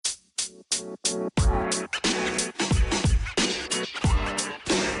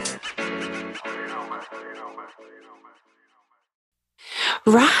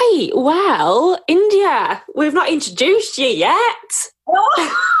Right, well, India, we've not introduced you yet. Oh,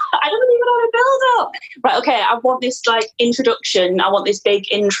 I don't even have a build-up. Right, okay, I want this, introduction. I want this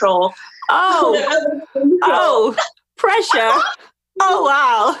big intro. Oh, pressure. Oh,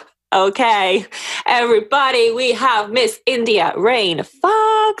 wow. Okay, everybody, we have Miss India Rain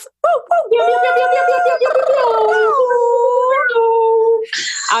Fox.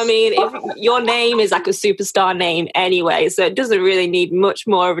 I mean, if your name is like a superstar name anyway, so it doesn't really need much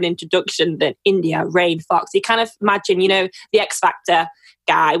more of an introduction than India Rain Fox. You kind of imagine, the X Factor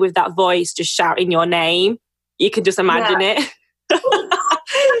guy with that voice just shouting your name. You can just imagine it.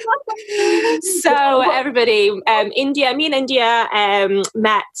 So everybody, me and India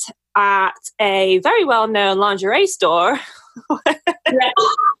met at a very well-known lingerie store.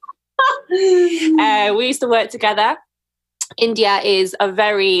 We used to work together. India is a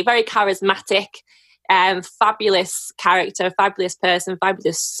very, very charismatic, fabulous character, fabulous person,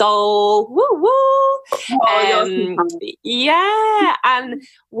 fabulous soul. Woo woo! Yeah, and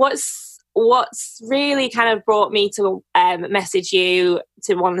what's really kind of brought me to message you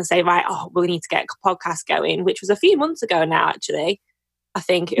to want to say, right, we need to get a podcast going, which was a few months ago now, actually. I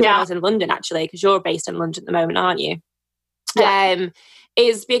think when I was in London, actually, because you're based in London at the moment, aren't you? Yeah.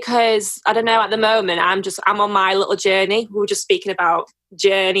 Is because, I don't know, at the moment, I'm on my little journey. We were just speaking about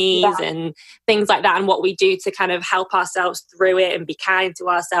journeys and things like that and what we do to kind of help ourselves through it and be kind to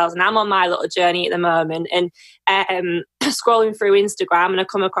ourselves. And I'm on my little journey at the moment and scrolling through Instagram, and I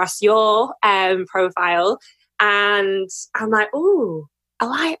come across your profile and I'm like, oh,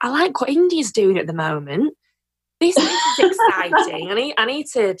 I like what India's doing at the moment. This is exciting. I need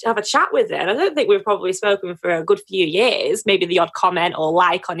to have a chat with it. And I don't think we've probably spoken for a good few years, maybe the odd comment or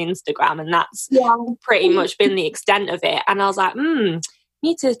like on Instagram, and that's pretty much been the extent of it. And I was like,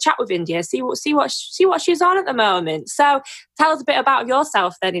 need to chat with India, see what she's on at the moment. So tell us a bit about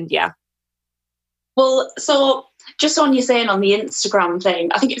yourself then, India. Well, so just on you saying on the Instagram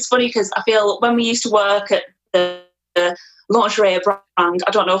thing, I think it's funny because I feel when we used to work at the lingerie brand,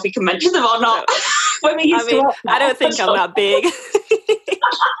 I don't know if we can mention them or not. When we used to work there, I don't think I'm that big.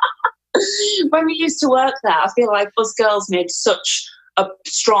 When we used to work there, I feel like us girls made such a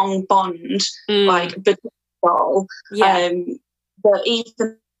strong bond, between us all. But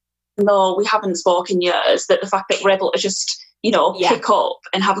even though we haven't spoken years, that the fact that we're able to just, pick up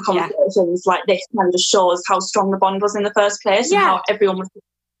and have a conversations like this kind of just shows how strong the bond was in the first place and how everyone was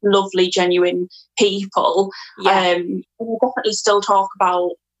lovely, genuine people. And we definitely still talk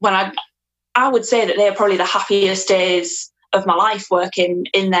about when I would say that they're probably the happiest days of my life working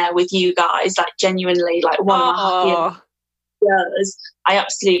in there with you guys, genuinely, one of my happiest years. I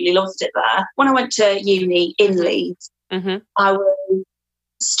absolutely loved it there. When I went to uni in Leeds, I was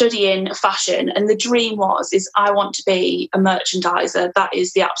studying fashion, and the dream is I want to be a merchandiser. That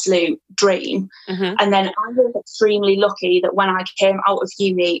is the absolute dream. And then I was extremely lucky that when I came out of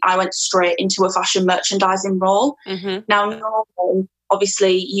uni, I went straight into a fashion merchandising role. Now, normally,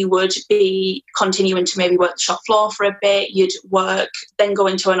 obviously, you would be continuing to maybe work the shop floor for a bit. You'd work, then go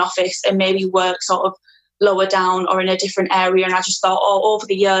into an office and maybe work sort of lower down or in a different area. And I just thought, over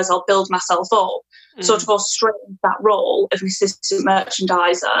the years, I'll build myself up. So to go straight into that role of an assistant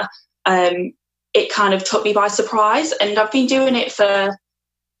merchandiser, it kind of took me by surprise. And I've been doing it for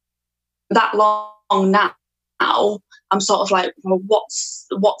that long now. I'm sort of like, well,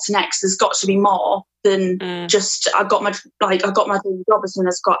 what's next? There's got to be more than just I got my dream job as soon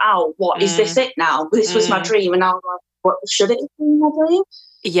as I got out. What is this it now? This was my dream, and now I'm like, what should it be my dream?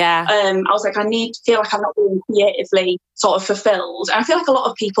 Yeah. I was like, feel like I'm not being creatively sort of fulfilled. And I feel like a lot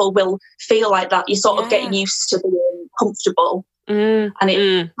of people will feel like that. You sort of get used to being comfortable, and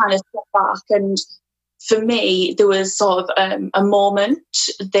it kind of step back. And for me, there was sort of a moment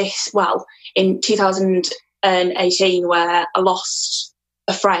in 2018 where I lost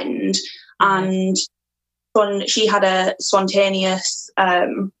a friend, and she had a spontaneous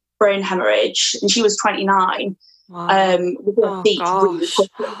brain hemorrhage, and she was 29. Wow. Really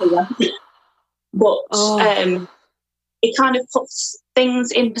quickly. But it kind of puts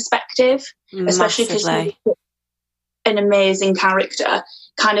things in perspective, especially because she's an amazing character.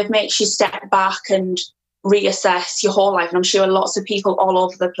 Kind of makes you step back and reassess your whole life. And I'm sure lots of people all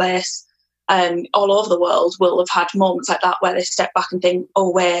over the place, all over the world, will have had moments like that where they step back and think, "Oh,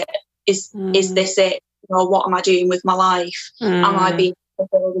 wait, is this it? What am I doing with my life? Am I being as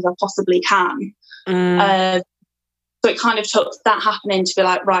fulfilled as I possibly can?" So it kind of took that happening to be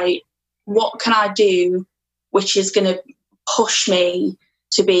like, right, what can I do which is going to push me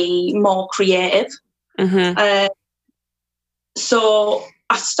to be more creative. So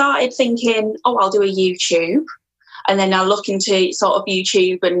I started thinking, I'll do a YouTube. And then I look into sort of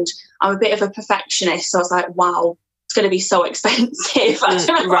YouTube, and I'm a bit of a perfectionist. So I was like, wow, it's going to be so expensive.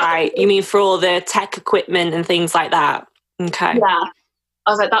 Right. You mean for all the tech equipment and things like that? Okay. Yeah.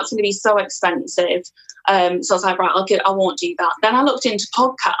 I was like, that's going to be so expensive. So I was like, right, I won't do that. Then I looked into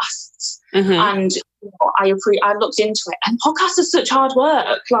podcasts, and I looked into it. And podcasts are such hard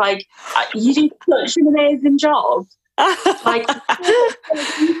work. Like, you do such an amazing job. Like,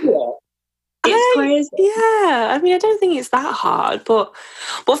 it's crazy. Yeah, I mean, I don't think it's that hard. But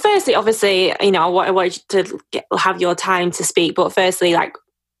firstly, obviously, I want you to have your time to speak. But firstly, like,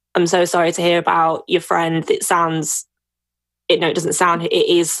 I'm so sorry to hear about your friend. It doesn't sound. It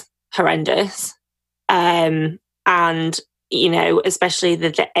is horrendous. And especially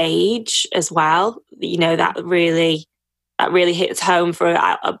the age as well. That really hits home for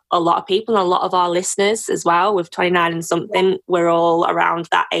a lot of people and a lot of our listeners as well. With 29 and something, we're all around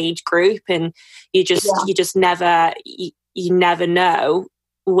that age group, and you just never know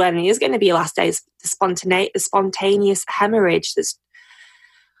when it is going to be your last days. The spontaneous hemorrhage that's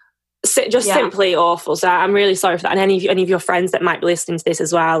simply awful. So I'm really sorry for that. And any of your friends that might be listening to this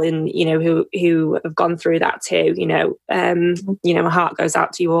as well, and who have gone through that too. My heart goes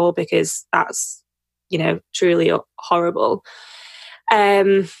out to you all, because that's truly horrible.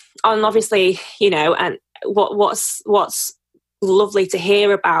 And obviously, and what's lovely to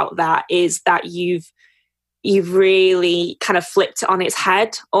hear about that is that you've really kind of flipped it on its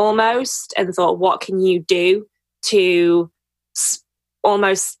head almost, and thought, what can you do to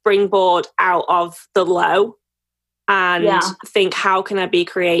almost springboard out of the low and think, how can I be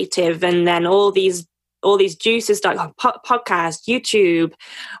creative? And then all these juices, like podcast, YouTube,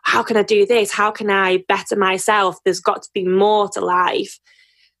 how can I do this? How can I better myself? There's got to be more to life.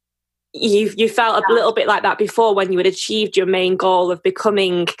 You felt a little bit like that before, when you had achieved your main goal of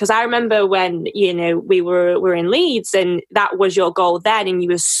becoming, because I remember when we were in Leeds, and that was your goal then, and you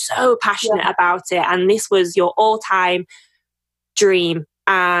were so passionate about it, and this was your all-time dream,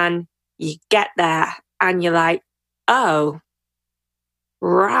 and you get there and you're like, oh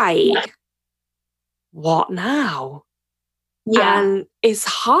right, what now? And it's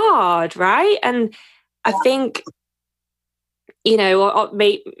hard, right? And I think we all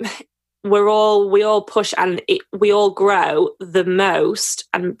push, and we all grow the most,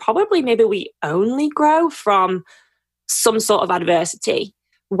 and probably maybe we only grow from some sort of adversity,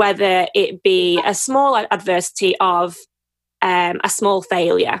 whether it be a small adversity of a small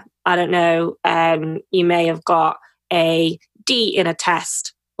failure. I don't know, you may have got a D in a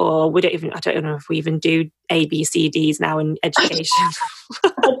test, or I don't know if we even do A, B, C, Ds now in education.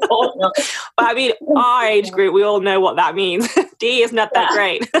 But I mean, our age group, we all know what that means. D is not that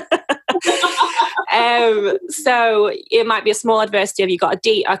great. So it might be a small adversity of, you got a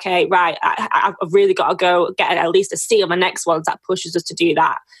D, okay, right, I've really got to go get at least a C on my next one. That pushes us to do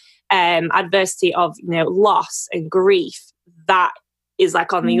that. Adversity of loss and grief, that is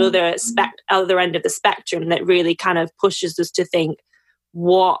like on the other end of the spectrum, that really kind of pushes us to think,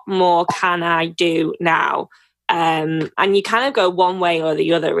 what more can I do now? And you kind of go one way or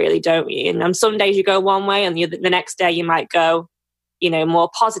the other, really, don't you? And on some days you go one way, and the next day you might go, more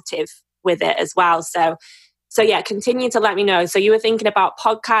positive with it as well. So yeah, continue to let me know. So you were thinking about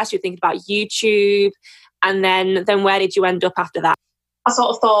podcasts, you were thinking about YouTube, and then where did you end up after that? I sort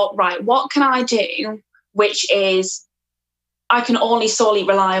of thought, right, what can I do which is I can only solely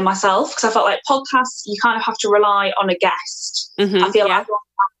rely on myself, because I felt like podcasts, you kind of have to rely on a guest. I feel like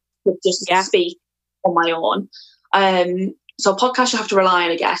I could just speak on my own. So podcasts, you have to rely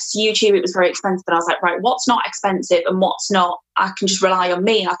on a guest. YouTube, it was very expensive, and I was like, right, what's not expensive and what's not, I can just rely on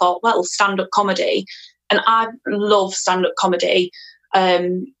me. And I thought, well, stand-up comedy. And I love stand-up comedy.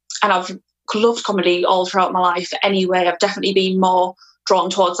 And I've loved comedy all throughout my life anyway. I've definitely been more drawn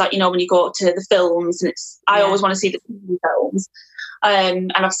towards that, when you go to the films, and I always want to see the films.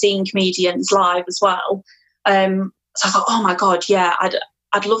 And I've seen comedians live as well. So I thought, oh my God, yeah,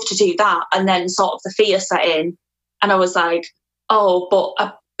 I'd love to do that. And then sort of the fear set in, and I was like, oh, but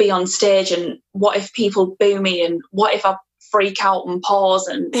I'd be on stage, and what if people boo me, and what if I freak out and pause,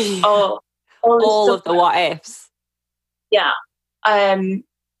 and all of the what ifs. Yeah. And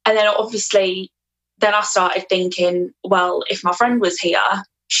then obviously, then I started thinking, well, if my friend was here,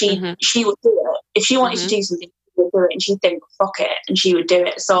 she would do it. If she wanted to do something, she would do it, and she'd think, fuck it, and she would do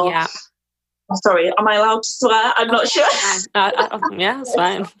it. So, sorry, am I allowed to swear? I'm not sure. Yeah, it's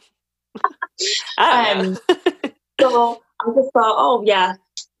fine. So I just thought, oh yeah,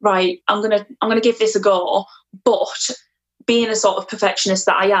 right, I'm gonna give this a go. But being a sort of perfectionist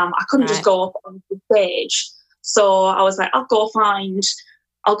that I am, I couldn't just go up on the stage. So I was like, I'll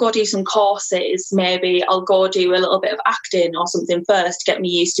go do some courses, maybe I'll go do a little bit of acting or something first to get me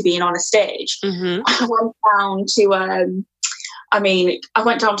used to being on a stage. Mm-hmm. I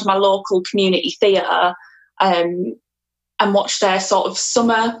went down to my local community theatre and watched their sort of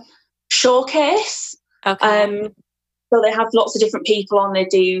summer showcase. Okay. So they have lots of different people on, they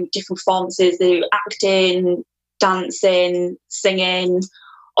do different performances, they do acting, dancing, singing,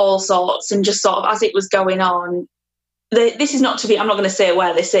 all sorts, and just sort of as it was going on, this is not to be, I'm not going to say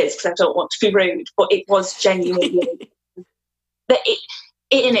where this is because I don't want to be rude, but it was genuinely, it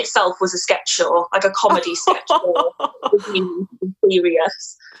in itself was a sketch show, like a comedy sketch show, it was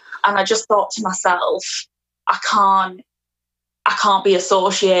serious. And I just thought to myself, I can't be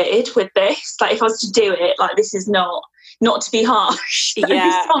associated with this. Like, if I was to do it, like, this is not to be harsh.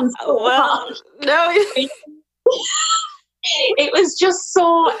 Yeah. Harsh. No. It was just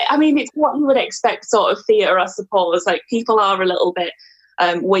so, I mean, it's what you would expect sort of theatre, I suppose. Like, people are a little bit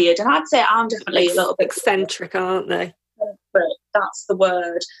weird. And I'd say I'm definitely a little bit eccentric, aren't they? But that's the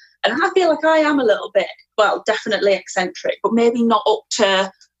word. And I feel like I am a little bit, well, definitely eccentric, but maybe not up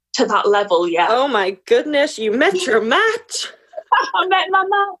to that level yet. Oh my goodness, you met your match. I met my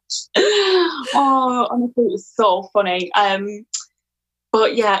match. Oh, honestly, it was so funny.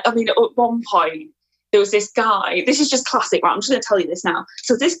 But yeah, I mean, at one point, there was this guy, this is just classic, right? I'm just going to tell you this now.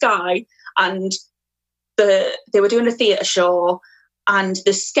 So this guy, and they were doing a theatre show, and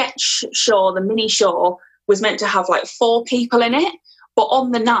the sketch show, the mini show, was meant to have like 4 people in it. But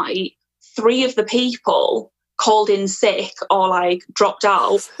on the night, 3 of the people called in sick or like dropped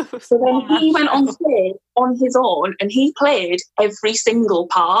out. So then he went on stage on his own and he played every single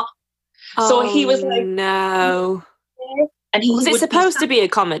part. So he was like, no. And he was it supposed to be a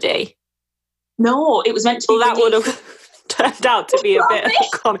comedy? No, it was meant to be. Well, that would have turned out to be a bit of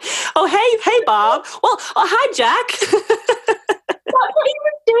a comedy. Oh, hey, Bob. Well, hi, Jack. That's what he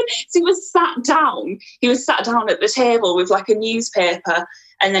was doing. So he was sat down. He was sat down at the table with like a newspaper,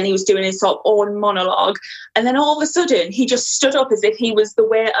 and then he was doing his sort of own monologue. And then all of a sudden, he just stood up as if he was the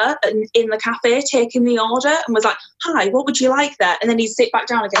waiter in the cafe taking the order, and was like, "Hi, what would you like there?" And then he'd sit back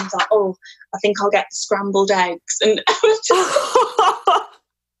down again. He's like, "Oh, I think I'll get the scrambled eggs." And I was just.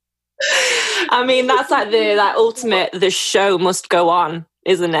 I mean, that's like the ultimate, the show must go on,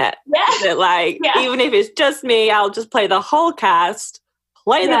 isn't it? Yeah. That, like, even if it's just me, I'll just play the whole cast,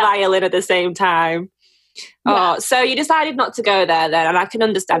 play the violin at the same time. Yeah. Oh, so you decided not to go there then, and I can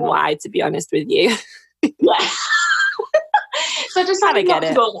understand why, to be honest with you. Yeah. So I decided not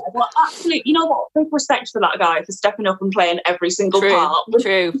to go there. But absolutely, you know what? Big respect for that guy for stepping up and playing every single part.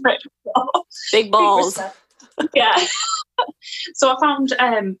 True. Big balls. Yeah. So I found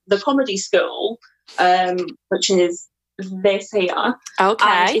the comedy school, which is this here.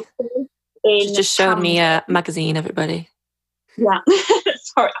 Okay. Just showed me a magazine, everybody. Yeah.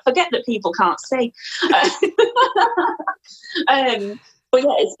 Sorry, I forget that people can't see. But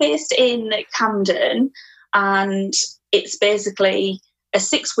yeah, it's based in Camden, and it's basically a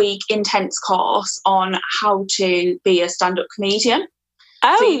 6-week intense course on how to be a stand-up comedian.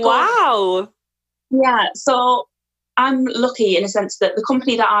 Oh, wow. Yeah, so I'm lucky in a sense that the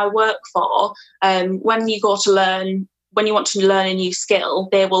company that I work for, when you want to learn a new skill,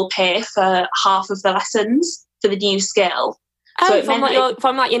 they will pay for half of the lessons for the new skill. Oh, so from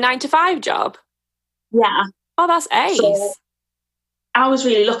your 9-to-5 job? Yeah. Oh, that's ace. So I was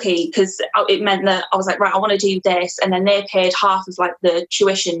really lucky because it meant that I was like, right, I want to do this, and then they paid half of like the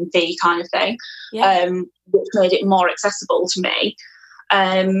tuition fee kind of thing, which made it more accessible to me.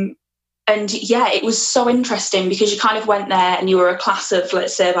 And yeah, it was so interesting because you kind of went there and you were a class of,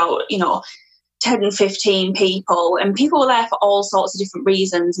 let's say, about, 10, 15 people, and people were there for all sorts of different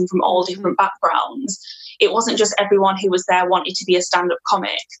reasons and from all different backgrounds. It wasn't just everyone who was there wanted to be a stand-up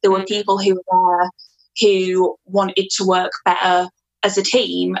comic. There were people who were there who wanted to work better as a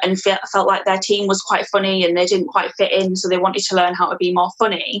team and felt like their team was quite funny and they didn't quite fit in, so they wanted to learn how to be more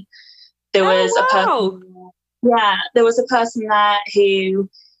funny. There was a person there who,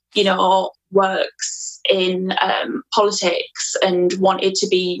 works in politics and wanted to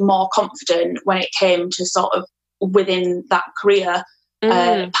be more confident when it came to sort of within that career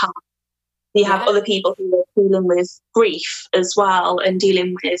path. You have other people who are dealing with grief as well and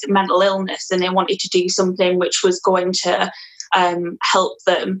dealing with mental illness, and they wanted to do something which was going to help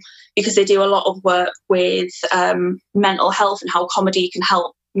them, because they do a lot of work with mental health and how comedy can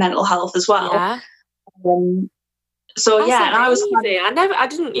help mental health as well. Yeah. So that's yeah, amazing. and I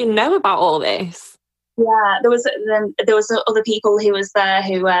didn't even know about all this. Yeah, there was other people who was there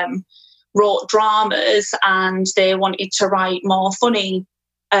who wrote dramas and they wanted to write more funny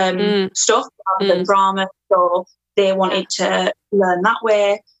stuff rather than drama. So they wanted to learn that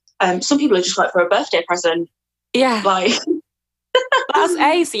way. Some people are just like for a birthday present. Yeah. Like that's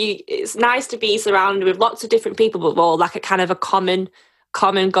ace. It's nice to be surrounded with lots of different people, but all like a kind of a common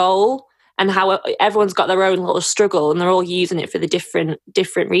goal, and how everyone's got their own little struggle and they're all using it for the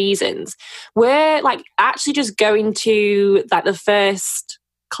different reasons. We're like actually just going to like the first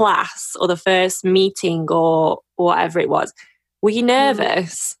class or the first meeting or whatever it was. Were you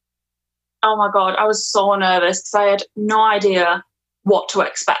nervous? Oh my God, I was so nervous because I had no idea what to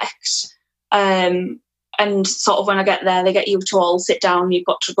expect. And sort of when I get there, they get you to all sit down, you've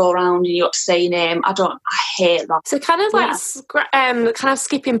got to go around and you've got to say your name. I hate that. So kind of like, kind of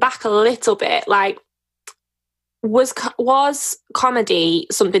skipping back a little bit, like, was comedy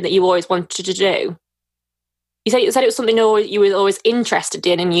something that you always wanted to do? You said it was something you were always interested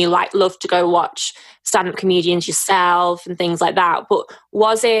in, and you like loved to go watch stand-up comedians yourself and things like that. But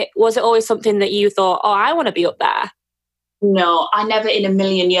was it always something that you thought, oh, I want to be up there? No, I never in a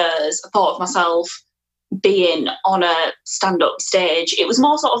million years thought of myself being on a stand-up stage. It was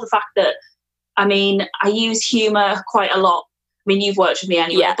more sort of the fact that, I mean, I use humour quite a lot. I mean, you've worked with me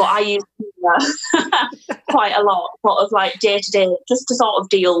anyway, but I use humour quite a lot, sort of like day to day, just to sort of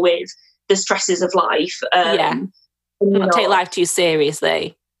deal with the stresses of life. Not take life too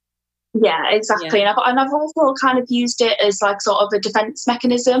seriously. Yeah, exactly. Yeah. And I've also kind of used it as like sort of a defence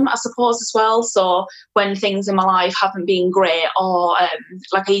mechanism, I suppose, as well. So when things in my life haven't been great, or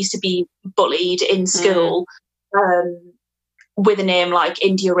like I used to be bullied in school, with a name like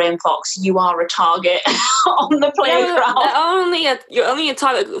India Rainfox, you are a target on the playground. You're only a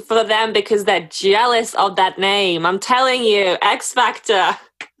target for them because they're jealous of that name. I'm telling you, X Factor.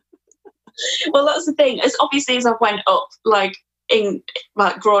 Well, that's the thing. As obviously as I went up,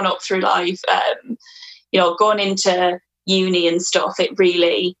 growing up through life, going into uni and stuff, it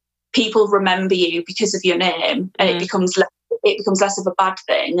really, people remember you because of your name, and it becomes less of a bad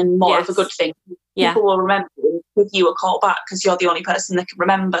thing and more of a good thing. People will remember you, give you a call back because you're the only person they can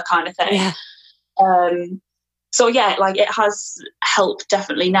remember, kind of thing. So yeah, like it has helped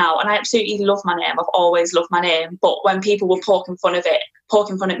definitely now, and I absolutely love my name. I've always loved my name, but when people were poking fun at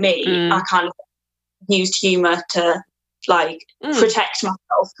me, I kind of used humour to like protect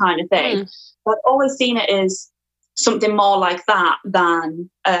myself, kind of thing. I've always seen it as something more like that than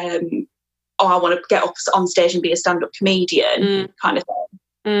I want to get up on stage and be a stand-up comedian, kind of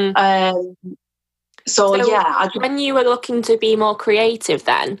thing. So yeah, when you were looking to be more creative,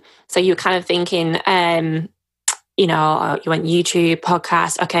 then, so you were kind of thinking, you went YouTube,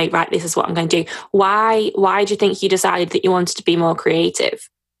 podcast. Okay, right, this is what I'm going to do. Why do you think you decided that you wanted to be more creative?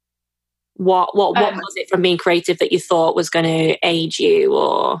 What was it from being creative that you thought was going to aid you,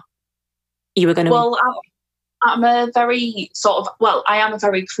 or you were going to? Well, I am a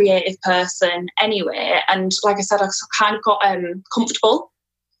very creative person anyway, and like I said, I kind of got comfortable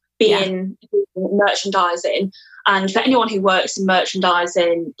being merchandising. And for anyone who works in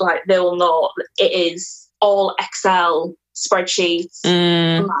merchandising, like they'll know it is all Excel spreadsheets.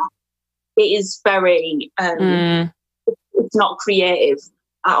 It is very it's not creative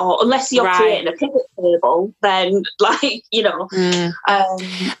at all, unless you're creating a pivot table, then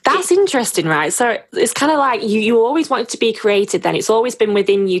that's interesting, right? So it's kind of like you always wanted to be creative, then it's always been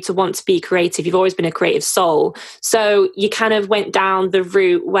within you to want to be creative. You've always been a creative soul, so you kind of went down the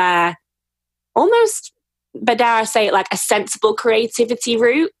route where almost, but dare I say it, like a sensible creativity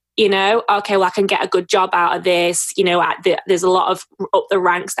route. Okay, well, I can get a good job out of this. There's a lot of up the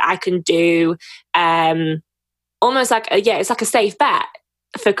ranks that I can do. Almost like it's like a safe bet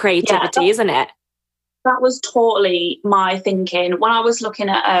for creativity, isn't it? That was totally my thinking when I was looking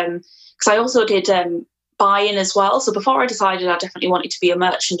at because I also did buy-in as well. So before I decided I definitely wanted to be a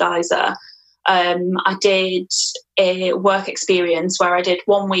merchandiser, I did a work experience where I did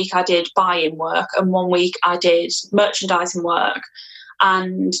 1 week I did buy-in work and 1 week I did merchandising work.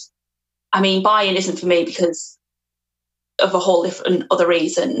 And I mean, buy-in isn't for me because of a whole different other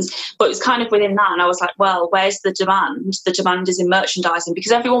reasons, but it was kind of within that, and I was like, well, where's the demand? The demand is in merchandising,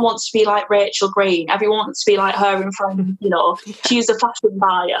 because everyone wants to be like Rachel Green, everyone wants to be like her in front, she's a fashion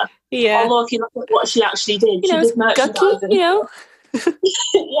buyer. Although if you look at what she actually did, she did merchandising. Gucky,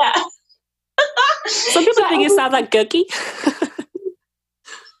 yeah. Some people think it sounds like Gucky.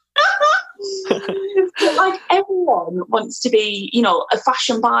 Like everyone wants to be, a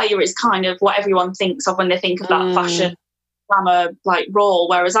fashion buyer is kind of what everyone thinks of when they think of that fashion glamour like role,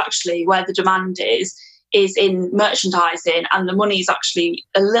 whereas actually where the demand is in merchandising, and the money is actually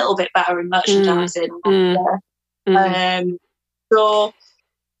a little bit better in merchandising. So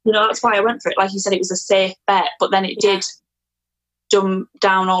you know, that's why I went for it. Like you said, it was a safe bet, but then it did dumb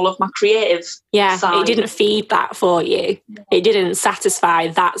down all of my creative side. It didn't feed that for you. It didn't satisfy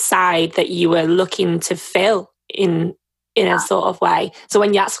that side that you were looking to fill in a sort of way. So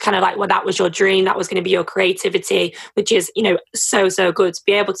when that's kind of like, well, that was your dream, that was going to be your creativity, which is, you know, so good to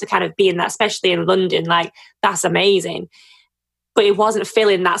be able to kind of be in that, especially in London, like that's amazing. But it wasn't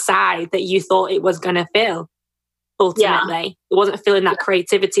filling that side that you thought it was going to fill. Ultimately, it wasn't filling that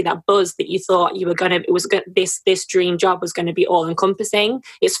creativity, that buzz that you thought you were going to. This dream job was going to be all encompassing.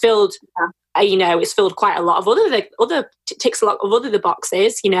 It's filled, you know, it's filled quite a lot of ticks a lot of other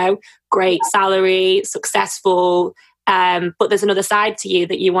boxes. You know, great salary, successful, but there's another side to you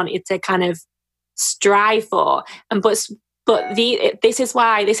that you wanted to kind of strive for. But this is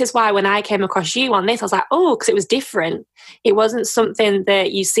why when I came across you on this, I was like, oh, because it was different. It wasn't something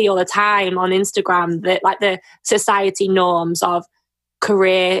that you see all the time on Instagram, that like the society norms of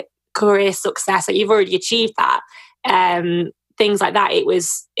career success, that you've already achieved that. Things like that.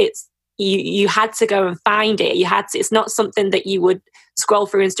 You had to go and find it. It's not something that you would scroll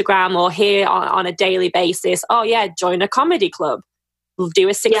through Instagram or hear on a daily basis. Oh yeah, join a comedy club. We'll do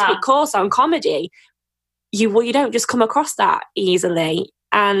a 6-week course on comedy. You don't just come across that easily.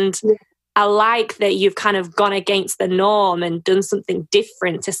 And I like that you've kind of gone against the norm and done something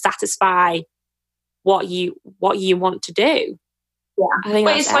different to satisfy what you want to do. Yeah, I think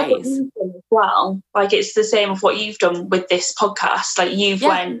it's like what you've done as well. Like it's the same of what you've done with this podcast. Like you've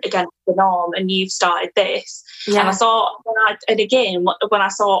went against the norm and you've started this. Yeah. And I saw when I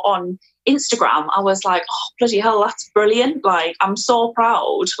saw on Instagram, I was like, oh bloody hell, that's brilliant! Like I'm so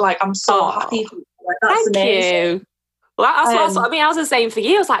proud. Like I'm so happy. Like, that's amazing. You. Well, that's what I mean. I was the same for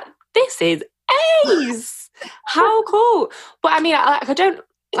you. I was like, this is ace. How cool! But I mean, I don't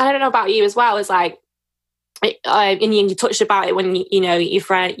know about you as well. It's like. And you touched about it when you know your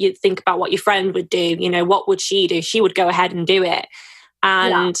friend. You think about what your friend would do. You know, what would she do? She would go ahead and do it,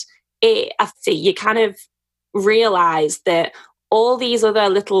 and you kind of realize that all these other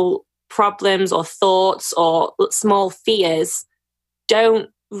little problems or thoughts or small fears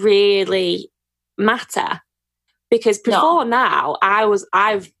don't really matter, because before now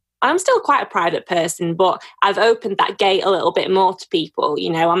I'm still quite a private person, but I've opened that gate a little bit more to people. You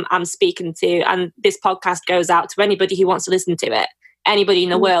know, I'm speaking to, and this podcast goes out to anybody who wants to listen to it. Anybody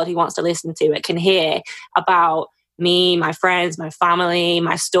in the world who wants to listen to it can hear about me, my friends, my family,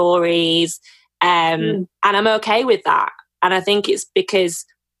 my stories. And I'm okay with that. And I think it's because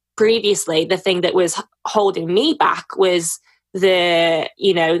previously the thing that was holding me back was what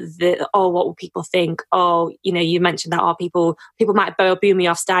will people think? Oh, you know, you mentioned that, people might boo me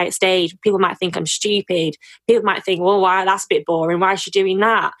off stage. People might think I'm stupid. People might think, well, why, that's a bit boring. Why is she doing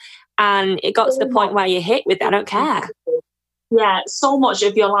that? And it got to the point where you're hit with, I don't care. Yeah, so much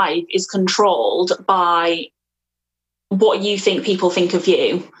of your life is controlled by what you think people think of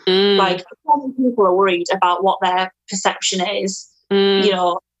you. Like, some people are worried about what their perception is, you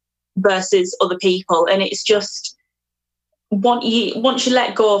know, versus other people. And it's just, once you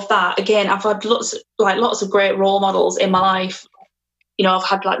let go of that, again, I've had lots of great role models in my life. You know, I've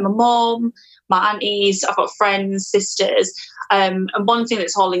had like my mom, my aunties, I've got friends, sisters, and one thing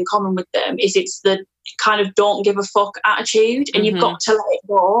that's all in common with them is it's the kind of don't give a fuck attitude, and you've got to let it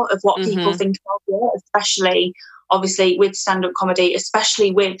go of what people think of you, especially obviously with stand-up comedy,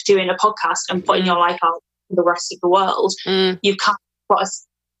 especially with doing a podcast and putting your life out to the rest of the world. You've kind of got to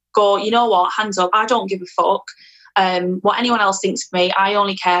go, you know what, hands up, I don't give a fuck what anyone else thinks of me. I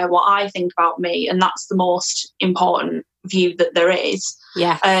only care what I think about me, and that's the most important view that there is.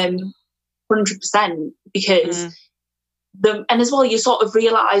 100%, because and as well, you sort of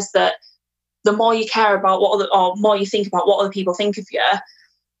realise that the more you care about more you think about what other people think of you,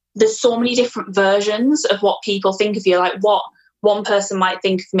 there's so many different versions of what people think of you. Like what one person might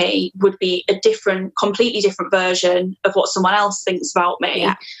think of me would be a completely different version of what someone else thinks about me,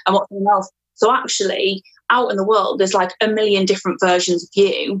 and what someone else. So actually, out in the world, there's like a million different versions of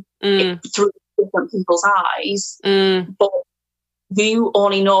you through different people's eyes, but you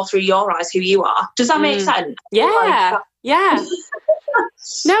only know through your eyes who you are. Does that make sense? Yeah.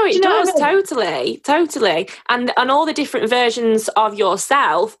 No, it does. Totally. And all the different versions of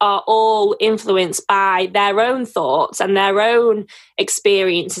yourself are all influenced by their own thoughts and their own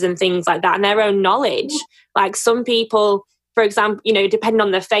experiences and things like that, and their own knowledge. Like some people, for example, you know, depending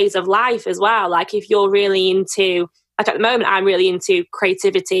on the phase of life as well. Like if you're really into, like at the moment, I'm really into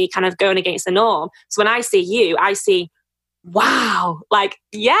creativity, kind of going against the norm. So when I see you, I see, wow, like,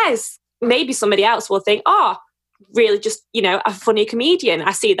 yes, maybe somebody else will think, oh, really just, you know, a funny comedian.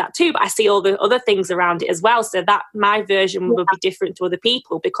 I see that too, but I see all the other things around it as well. So that my version will be different to other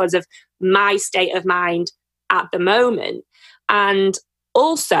people because of my state of mind at the moment. And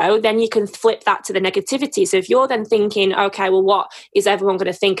also, then you can flip that to the negativity. So if you're then thinking, okay, well, what is everyone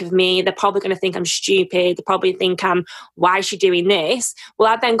going to think of me? They're probably going to think I'm stupid. They probably think why is she doing this?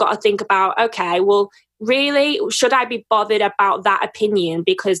 Well, I've then got to think about, okay, well, really, should I be bothered about that opinion?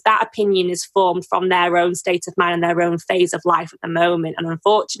 Because that opinion is formed from their own state of mind and their own phase of life at the moment. And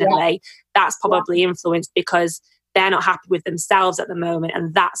unfortunately, that's probably influenced because they're not happy with themselves at the moment.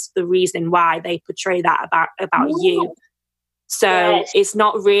 And that's the reason why they portray that about you. So it's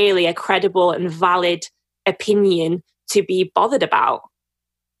not really a credible and valid opinion to be bothered about,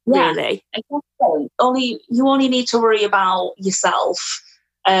 really. Exactly. You only need to worry about yourself.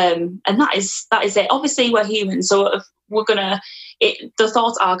 And that is it. Obviously, we're human, so we're gonna. The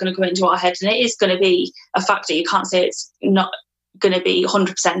thoughts are going to come into our head, and it is going to be a factor. You can't say it's not going to be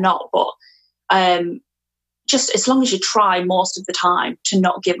 100% not, but just as long as you try most of the time to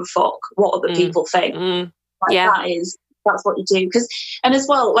not give a fuck what other people think. That's what you do. And as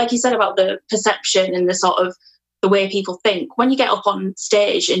well, like you said about the perception and the sort of the way people think, when you get up on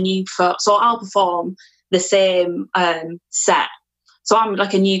stage and so I'll perform the same set. So I'm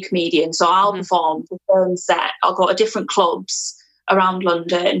like a new comedian, so I'll perform the same set. I'll go to different clubs around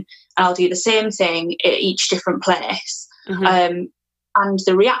London and I'll do the same thing at each different place. And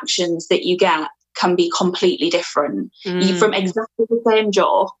the reactions that you get can be completely different. You from exactly the same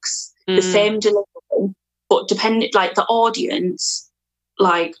jokes, the same delivery, but depending, like the audience,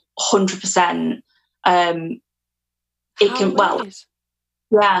 like 100%, it can,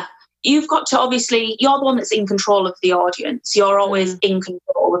 yeah. You've got to, obviously, you're the one that's in control of the audience. You're always in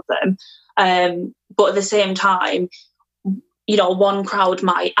control of them. But at the same time, you know, one crowd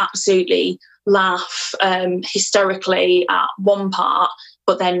might absolutely laugh hysterically at one part,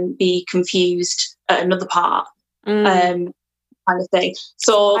 but then be confused at another part, kind of thing.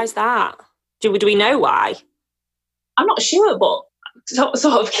 So why is that? Do we know why? I'm not sure, but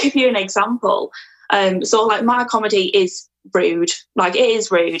sort of give you an example. So like my comedy is rude. Like it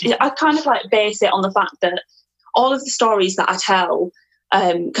is rude. I kind of like base it on the fact that all of the stories that I tell,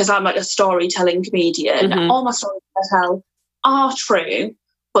 because I'm like a storytelling comedian, all my stories I tell are true,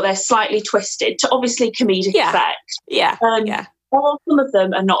 but they're slightly twisted to obviously comedic effect. Well, some of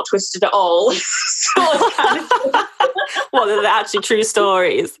them are not twisted at all. So well, they're actually true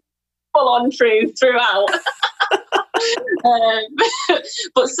stories. Full on true throughout.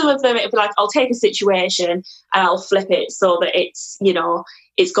 But some of them, it'll be like, I'll take a situation and I'll flip it so that it's, you know,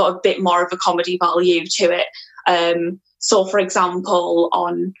 it's got a bit more of a comedy value to it. So, for example,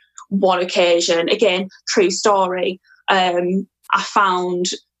 on one occasion, again, true story, I found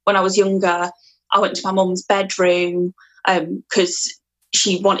when I was younger, I went to my mum's bedroom because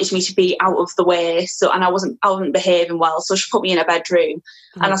she wanted me to be out of the way. So, and I wasn't behaving well. So she put me in a bedroom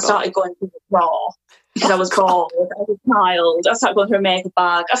and I started going through the drawer because I was bored. I was a child. I started going through a makeup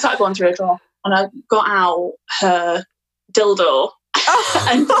bag. I started going through a drawer and I got out her dildo.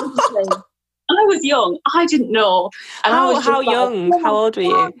 And I was young. I didn't know. And how young? How old were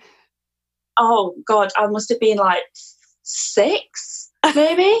you? Oh, God. I must have been like 6,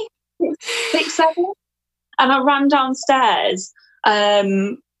 maybe. 6, 7. And I ran downstairs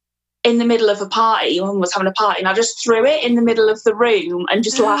in the middle of a party. Mum was having a party, and I just threw it in the middle of the room and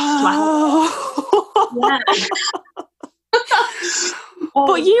just laughed.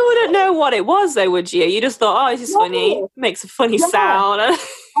 But you wouldn't know what it was, though, would you? You just thought, oh, this is funny. It makes a funny sound. I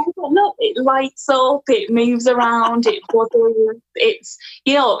thought, look, it lights up, it moves around, it wuthers. It's,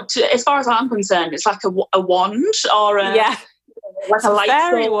 you know, as far as I'm concerned, it's like a wand or a... Yeah. Like a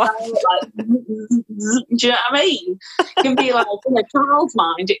lightsaber, like, do you know what I mean? It can be like, in a child's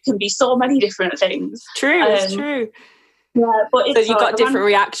mind, it can be so many different things. True, it's true. Yeah, but so you got different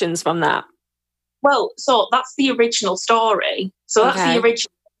reactions from that. Well, so that's the original story. So that's the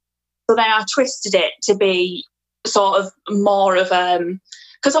original. So then I twisted it to be sort of more of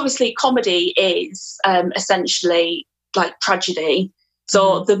because obviously comedy is essentially like tragedy.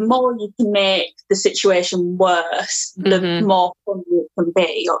 So the more you can make the situation worse, the more funny it can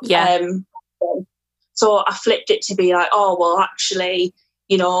be. So I flipped it to be like, oh, well, actually,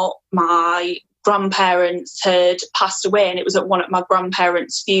 you know, my grandparents had passed away and it was at one of my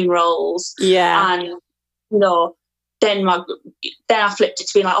grandparents' funerals. Yeah. And, you know, then I flipped it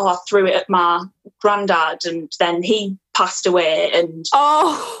to be like, oh, I threw it at my granddad and then he passed away. And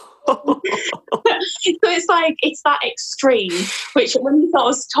it's like, it's that extreme, which when you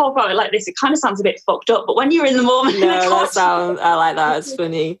sort of talk about it like this, it kind of sounds a bit fucked up, but when you're in the moment, no, I like that, it's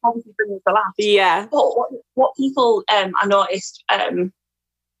funny. Yeah. But what people, I noticed,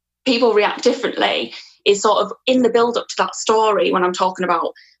 people react differently is sort of in the build up to that story. When I'm talking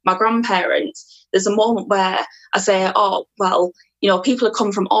about my grandparents, there's a moment where I say, oh, well, you know, people have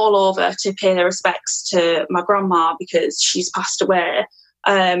come from all over to pay their respects to my grandma because she's passed away.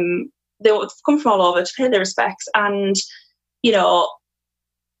 They would come from all over to pay their respects, and, you know,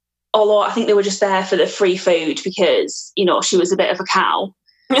 although I think they were just there for the free food because, you know, she was a bit of a cow.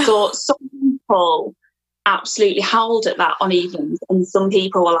 So some people absolutely howled at that on evenings, and some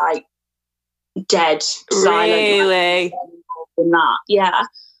people were like dead silent. Really? In that, yeah.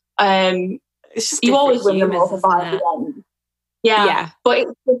 It's just you always win them over by the end. Yeah, but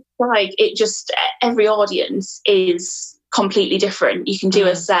it's just like, it just, every audience is completely different. You can do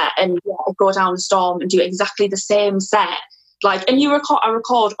a set and go down the storm and do exactly the same set. Like, and I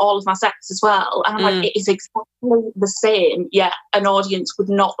record all of my sets as well, and I'm like, it is exactly the same, yet an audience would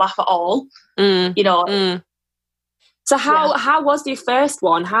not laugh at all. You know. So how was your first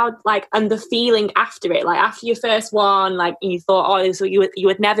one? How, like, and the feeling after it? Like, after your first one, like, you thought, oh, so you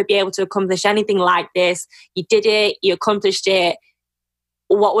would never be able to accomplish anything like this. You did it. You accomplished it.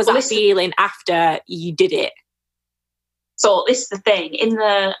 What was that feeling after you did it? So this is the thing. In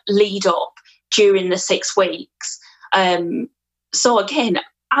the lead up during the 6 weeks, so again,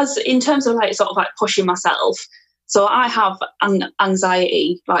 as in terms of like sort of like pushing myself, so I have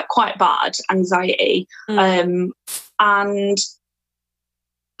anxiety, like quite bad anxiety, and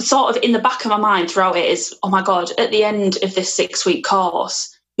sort of in the back of my mind throughout it is, oh my God, at the end of this 6 week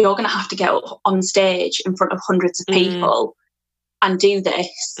course, you're going to have to get up on stage in front of hundreds of people and do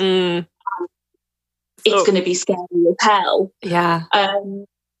this. It's going to be scary as hell. Yeah.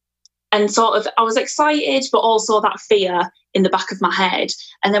 And sort of, I was excited, but also that fear in the back of my head.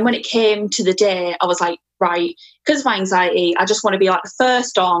 And then when it came to the day, I was like, right, because of my anxiety, I just want to be like the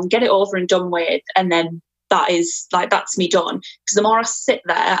first on, get it over and done with. And then that's me done. Because the more I sit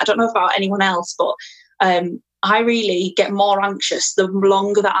there, I don't know about anyone else, but I really get more anxious the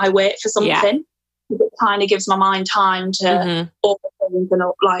longer that I wait for something. Yeah. It kind of gives my mind time to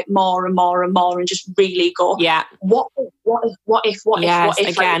overthink like more and more and more, and just really go, what if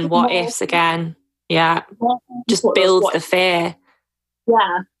again, like, what ifs again. Yeah. Just builds the fear.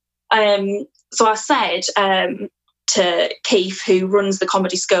 Yeah. So I said to Keith, who runs the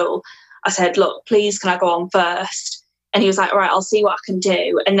comedy school, I said, look, please, can I go on first? And he was like, all right, I'll see what I can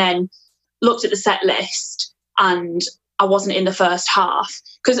do. And then looked at the set list, and I wasn't in the first half.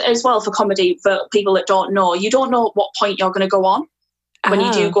 Because as well, for comedy, for people that don't know, you don't know what point you're going to go on. When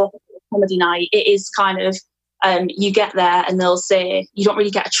you do go to comedy night, it is kind of, you get there and they'll say, you don't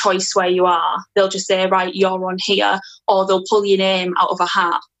really get a choice where you are. They'll just say, right, you're on here, or they'll pull your name out of a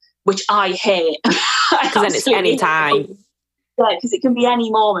hat, which I hate. Because then it's any time. Yeah, because it can be any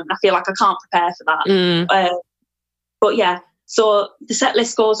moment. I feel like I can't prepare for that. But yeah, so the set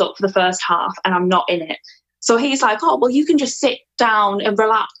list goes up for the first half and I'm not in it. So he's like, oh, well, you can just sit down and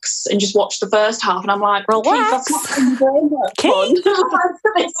relax and just watch the first half. And I'm like, relax. Keith,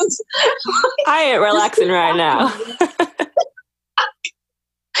 I ain't relaxing right now.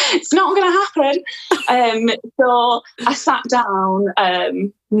 It's not going to happen. So I sat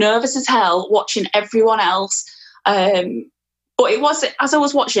down, nervous as hell, watching everyone else. But it was, as I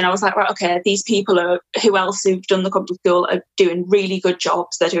was watching, I was like, right, okay, these people who else who've done the comedy school are doing really good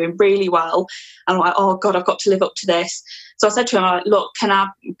jobs. They're doing really well. And I'm like, oh God, I've got to live up to this. So I said to him, I'm like, look, can I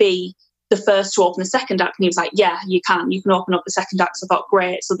be the first to open the second act? And he was like, yeah, you can open up the second act. So I thought,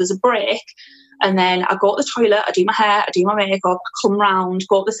 great. So there's a break. And then I go to the toilet, I do my hair, I do my makeup, I come round,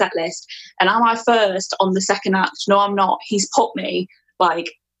 go up the set list. And am I first on the second act? No, I'm not. He's put me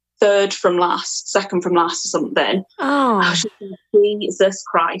like third from last, second from last or something. Oh, Jesus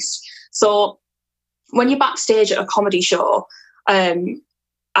Christ. So when you're backstage at a comedy show,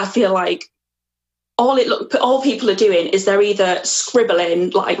 I feel like all people are doing is they're either scribbling,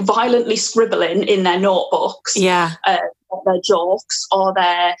 like violently scribbling in their notebooks, their jokes, or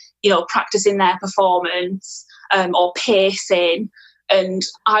they're, practicing their performance, or pacing. And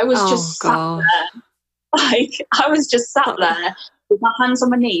I was sat there with my hands on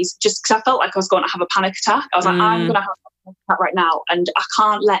my knees, just because I felt like I was going to have a panic attack. I was like, I'm going to have a panic attack right now, and I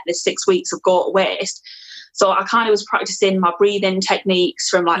can't let this 6 weeks of go to waste. So I kind of was practicing my breathing techniques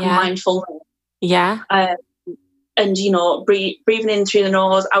from mindfulness. Yeah. And, breathing in through the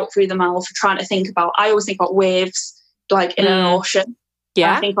nose, out through the mouth, trying to think about, I always think about waves, like in an ocean.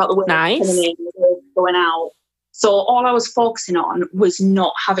 Yeah. I think about the waves coming in, the waves going out. So all I was focusing on was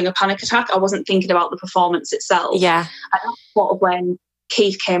not having a panic attack. I wasn't thinking about the performance itself. Yeah. And that's sort of when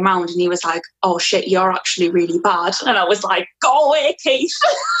Keith came round and he was like, oh shit, you're actually really bad. And I was like, go away, Keith.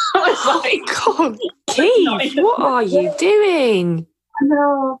 I was like, God, Keith, what are you doing? I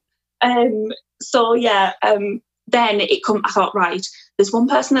know. So yeah, then I thought, right, there's one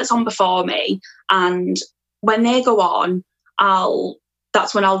person that's on before me, and when they go on,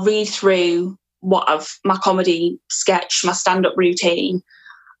 that's when I'll read through my comedy sketch, my stand-up routine,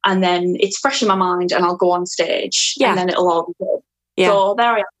 and then it's fresh in my mind, and I'll go on stage, and then it'll all be good. Yeah. So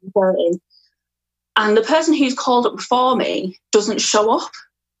there I am going, and the person who's called up before me doesn't show up.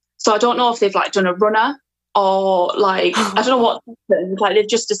 So I don't know if they've like done a runner or like I don't know what happened. Like they've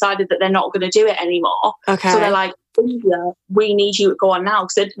just decided that they're not going to do it anymore. Okay. So they're like, India, we need you to go on now,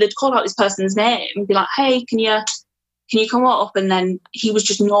 because they'd call out this person's name and be like, hey, can you come up? And then he was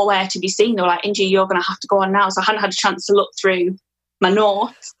just nowhere to be seen. They were like, India, you're going to have to go on now. So I hadn't had a chance to look through my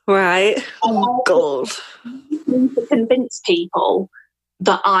notes. Right. Oh God. To convince people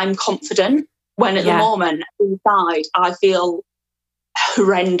that I'm confident when at the moment inside I feel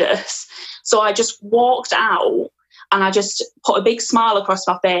horrendous. So I just walked out and I just put a big smile across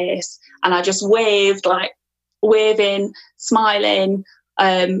my face and I just waving, smiling,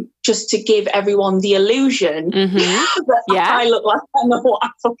 just to give everyone the illusion that I look like I know what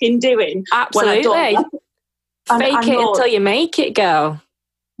I'm fucking doing. Absolutely. When I don't. Fake it until you make it, girl.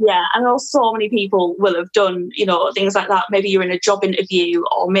 Yeah, I know so many people will have done, things like that. Maybe you're in a job interview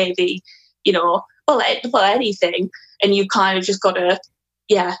or maybe, anything. And you kind of just got to,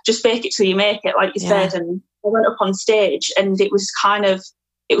 just fake it till you make it, like you said. And I went up on stage and it was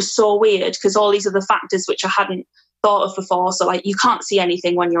so weird because all these other factors which I hadn't thought of before. So like you can't see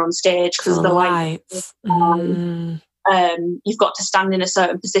anything when you're on stage because the lights. You've got to stand in a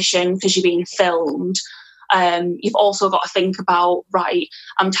certain position because you're being filmed. You've also got to think about, right,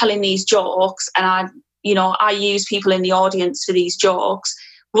 I'm telling these jokes and I use people in the audience for these jokes.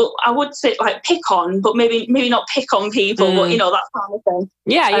 Well, I would say like pick on, but maybe not pick on people, but that kind of thing.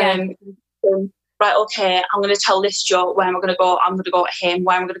 Yeah. Right, okay, I'm going to tell this joke. Where am I going to go? I'm going to go at him.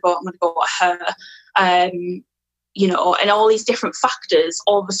 Where am I going to go? I'm going to go at her. And all these different factors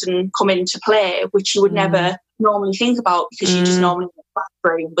all of a sudden come into play, which you would never normally think about because you just normally in a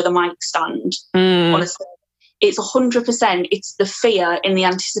bathroom with a mic stand. Honestly, it's 100%. It's the fear in the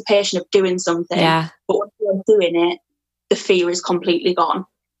anticipation of doing something. Yeah. But when you're doing it, the fear is completely gone.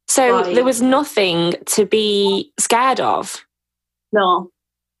 So there was nothing to be scared of? No.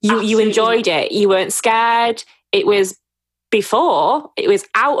 You enjoyed it. You weren't scared. It was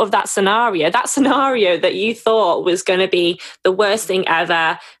out of that scenario that you thought was going to be the worst thing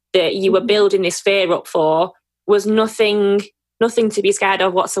ever, that you were building this fear up for, was nothing to be scared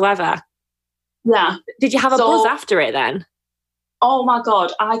of whatsoever. Yeah. Did you have a buzz after it then? Oh my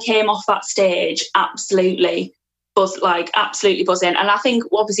God, I came off that stage absolutely buzzing. And I think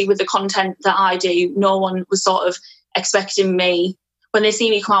obviously with the content that I do, no one was sort of expecting me. When they see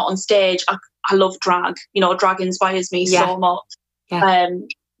me come out on stage, I love drag. Drag inspires me so much. Yeah.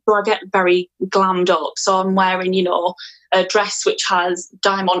 So I get very glammed up. So I'm wearing, a dress which has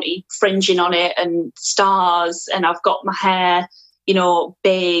diamante fringing on it and stars, and I've got my hair,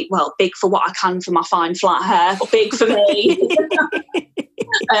 big for what I can for my fine flat hair, but big for me.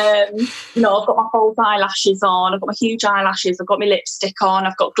 I've got my false eyelashes on, I've got my huge eyelashes, I've got my lipstick on,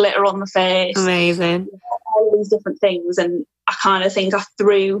 I've got glitter on the face. Amazing. All these different things, and I kind of think I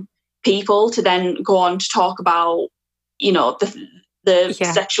threw people to then go on to talk about, the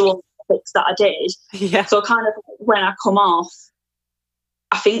sexual topics that I did. Yeah. So kind of when I come off,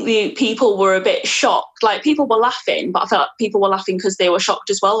 I think the people were a bit shocked. Like people were laughing, but I felt like people were laughing because they were shocked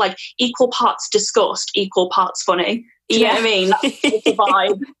as well. Like equal parts disgust, equal parts funny. Do you know what I mean? That's the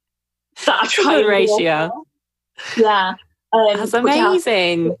vibe that I try. Good ratio. Yeah. That's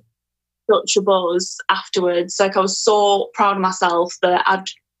amazing. Such a buzz afterwards. Like I was so proud of myself that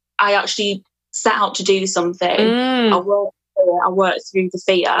I actually set out to do something. I worked through the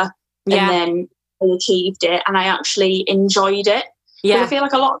fear and then I achieved it, and I actually enjoyed it. Yeah. I feel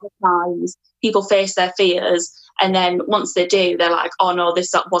like a lot of the times people face their fears and then once they do, they're like, oh no,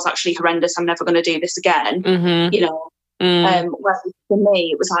 this was actually horrendous. I'm never going to do this again. Whereas for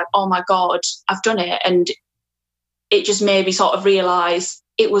me, it was like, oh my God, I've done it. And it just made me sort of realise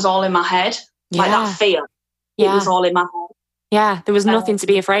it was all in my head. Like that fear, it was all in my head. Yeah, there was nothing to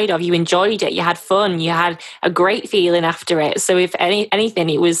be afraid of. You enjoyed it. You had fun. You had a great feeling after it. So if anything,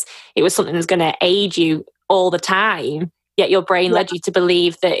 it was something that's going to aid you all the time. Yet your brain led you to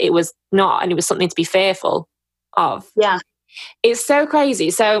believe that it was not, and it was something to be fearful of. Yeah, it's so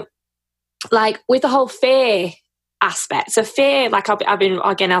crazy. So, like with the whole fear aspect. So fear, like I've been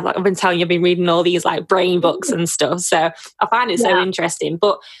telling you, I've been reading all these like brain books and stuff. So I find it so interesting.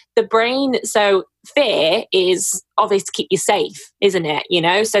 But the brain, so fear is obviously to keep you safe, isn't it? You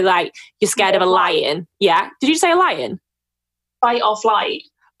know, so like you're scared of a lion. Yeah. Did you say a lion? Fight or flight.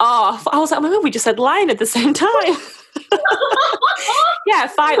 Oh, I was like, oh my God, we just said lion at the same time. Yeah,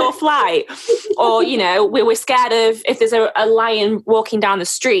 fight or flight. Or, you know, we're scared of, if there's a lion walking down the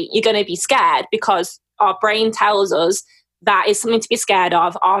street, you're going to be scared because our brain tells us that is something to be scared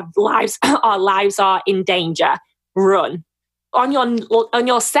of. Our lives are in danger. Run. On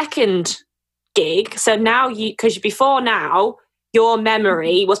your second gig, so now because before now, your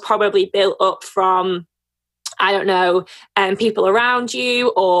memory was probably built up from, I don't know, people around you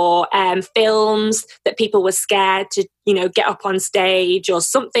or films that people were scared to, you know, get up on stage, or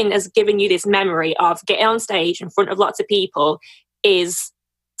something has given you this memory of getting on stage in front of lots of people is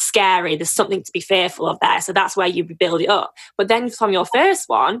scary. There's something to be fearful of there. So that's where you build it up. But then from your first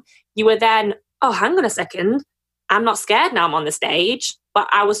one, you were then, oh, hang on a second, I'm not scared now I'm on the stage, but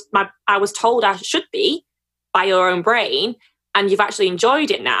I was told I should be by your own brain, and you've actually enjoyed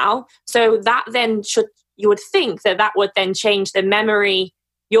it now. So that then you would think that would then change the memory,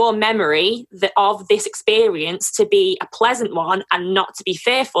 your memory of this experience to be a pleasant one and not to be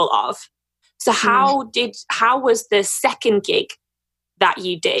fearful of. So how was the second gig that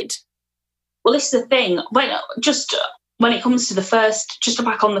you did? Well, this is the thing. When it comes to the first, just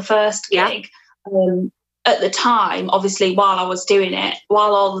back on the first gig, at the time, obviously, while I was doing it,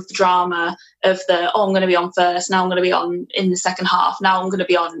 while all of the drama of I'm going to be on first, now I'm going to be on in the second half, now I'm going to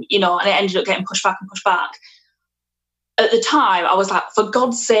be on, you know, and it ended up getting pushed back. At the time, I was like, for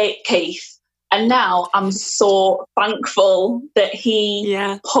God's sake, Keith. And now I'm so thankful that he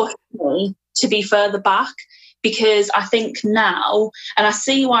pushed me to be further back, because I think now, and I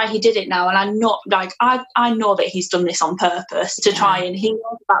see why he did it now, and I know that he's done this on purpose to try, and he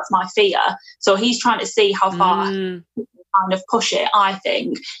knows that's my fear. So he's trying to see how far he can kind of push it, I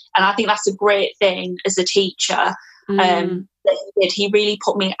think. And I think that's a great thing as a teacher. That he did. He really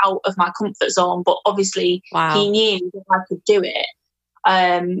put me out of my comfort zone, but obviously he knew that I could do it.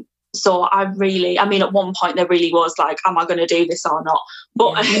 So I mean, at one point there really was like, am I going to do this or not?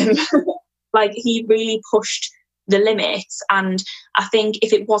 But like, he really pushed the limits. And I think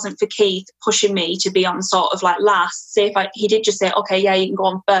if it wasn't for Keith pushing me to be on sort of like last, say if he did just say, okay, yeah, you can go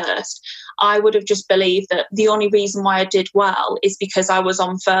on first, I would have just believed that the only reason why I did well is because I was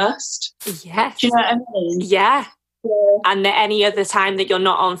on first. Yes. Do you know what I mean? Yeah. And that any other time that you're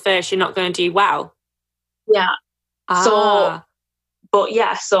not on first, you're not going to do well. Yeah.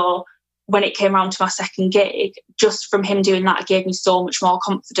 So when it came around to my second gig, just from him doing that, it gave me so much more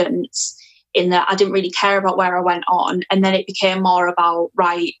confidence in that I didn't really care about where I went on. And then it became more about,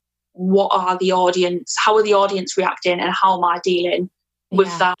 right, how are the audience reacting, and how am I dealing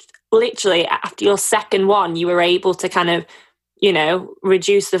with that? Literally, after your second one, you were able to kind of, you know,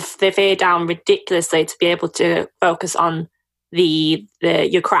 reduce the fear down ridiculously to be able to focus on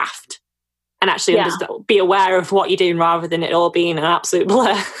your craft and actually just be aware of what you're doing rather than it all being an absolute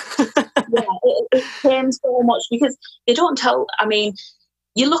blur. It came so much because they don't tell. I mean,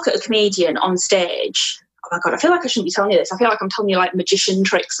 you look at a comedian on stage. Oh my God, I feel like I shouldn't be telling you this. I feel like I'm telling you like magician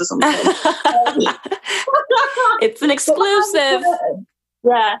tricks or something. It's an exclusive.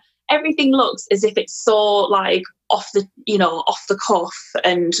 Yeah, everything looks as if it's so like off the cuff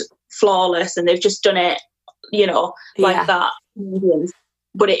and flawless, and they've just done it, you know, like that.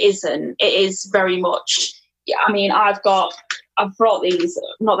 But it isn't. It is very much. Yeah, I mean, I've brought these.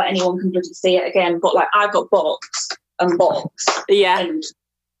 Not that anyone can bloody see it again, but like I've got books and books. And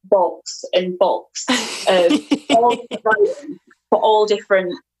books and books of all writing for all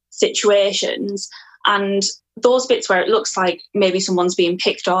different situations, and those bits where it looks like maybe someone's being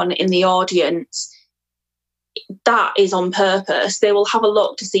picked on in the audience, that is on purpose. They will have a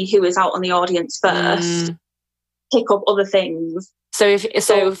look to see who is out on the audience first, pick up other things. So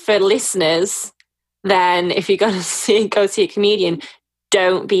for listeners, then if you're going to go see a comedian,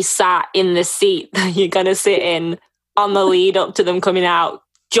 don't be sat in the seat that you're going to sit in on the lead up to them coming out.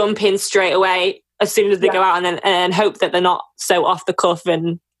 Jump in straight away as soon as they go out, and hope that they're not so off the cuff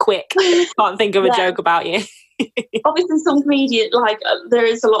and quick. Can't think of a joke about you. Obviously, some comedians, there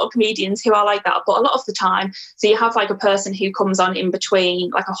is a lot of comedians who are like that, but a lot of the time, so you have like a person who comes on in between,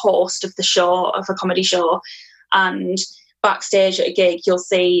 like a host of the show, of a comedy show, and backstage at a gig, you'll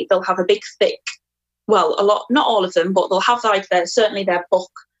see they'll have a big, thick, well, a lot, not all of them, but they'll have like certainly their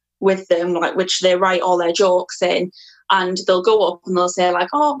book with them, like which they write all their jokes in, and they'll go up and they'll say like,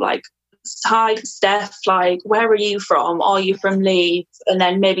 oh, like hi, Steph, like, where are you from? Are you from Leeds? And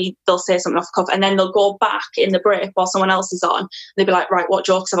then maybe they'll say something off the cuff, and then they'll go back in the break while someone else is on. They'll be like, right, what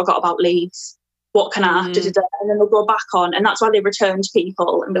jokes have I got about Leeds? What can I? And then they'll go back on, and that's why they return to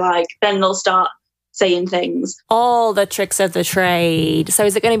people and be like, then they'll start saying things. All the tricks of the trade. So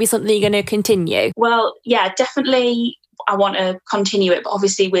is it going to be something you're going to continue? Well, yeah, definitely I want to continue it, but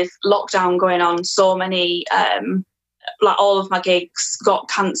obviously with lockdown going on, so many, like all of my gigs got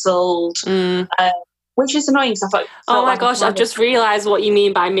cancelled, which is annoying because I thought, oh my gosh, I've just realised what you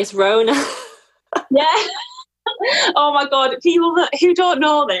mean by Miss Rona. Yeah. Oh my God, people who don't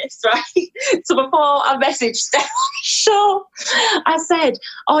know this, right? So before I messaged Steph, sure, I said,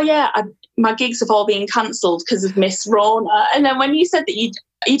 oh yeah, my gigs have all been cancelled because of Miss Rona. And then when you said that you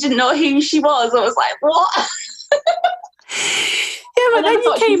didn't know who she was, I was like, what? Yeah, but then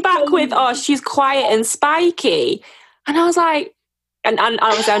you came back with, oh, she's quiet and spiky. And I was like, and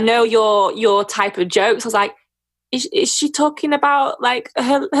obviously I know your type of jokes. I was like, is she talking about like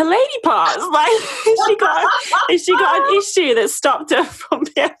her lady parts? Like, has she got an issue that stopped her from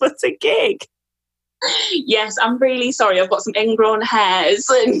being able to gig? Yes, I'm really sorry. I've got some ingrown hairs,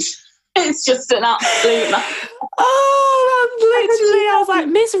 and it's just an absolute. I was like,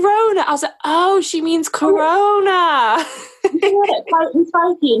 Miss Rona. I was like, oh, she means Corona. Fighting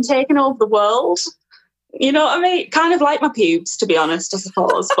spiky and taking over the world. You know what I mean? Kind of like my pubes, to be honest, I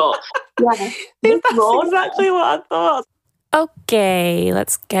suppose. But yeah, that's exactly what I thought. Okay,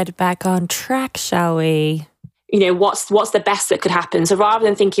 let's get back on track, shall we? You know, what's the best that could happen? So rather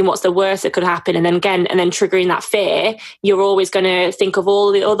than thinking what's the worst that could happen, and then triggering that fear, you're always going to think of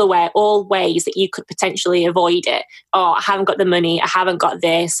all ways that you could potentially avoid it. Oh, I haven't got the money. I haven't got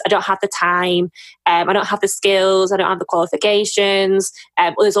this. I don't have the time. I don't have the skills. I don't have the qualifications.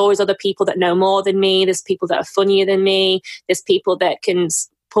 There's always other people that know more than me. There's people that are funnier than me. There's people that can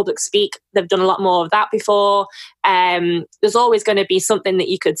public speak. They've done a lot more of that before. There's always going to be something that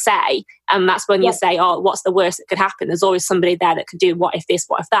you could say, and that's when you say, oh, what's the worst that could happen? There's always somebody there that could do what if this,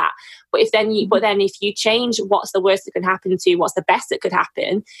 what if that. But if you change what's the worst that could happen to what's the best that could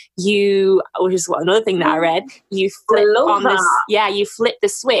happen, which is another thing that I read, you flip the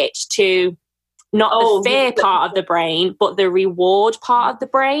switch to not the fear part of the brain, but the reward part of the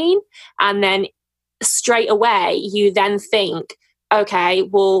brain. And then straight away you then think, okay,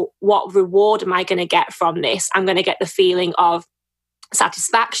 well, what reward am I going to get from this? I'm going to get the feeling of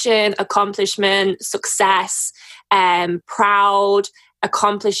satisfaction, accomplishment, success, proud,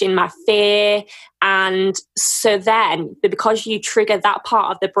 accomplishing my fear. And so then, because you trigger that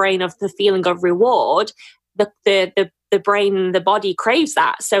part of the brain of the feeling of reward, the brain and the body craves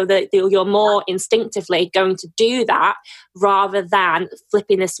that, so that you're more instinctively going to do that rather than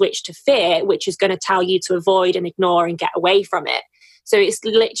flipping the switch to fear, which is going to tell you to avoid and ignore and get away from it. So it's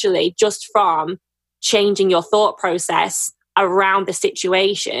literally just from changing your thought process around the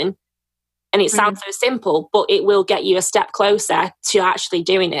situation. And it sounds so simple, but it will get you a step closer to actually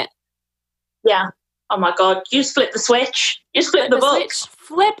doing it. Yeah. Oh my God. You just flip the switch. You just flip the book.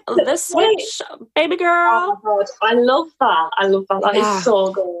 Flip the switch, baby girl. Oh my God. I love that. That is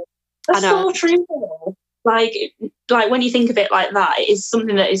so good. That's so true. Like when you think of it like that, it is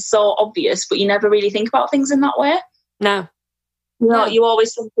something that is so obvious, but you never really think about things in that way. No. You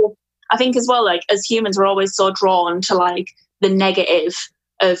always think of, I think as well, like as humans, we're always so drawn to like the negative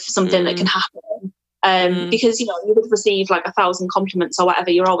of something that can happen. Because, you would receive like 1,000 compliments or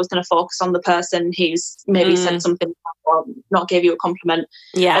whatever. You're always going to focus on the person who's maybe said something or not gave you a compliment.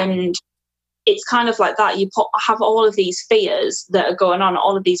 Yeah. And it's kind of like that. You have all of these fears that are going on,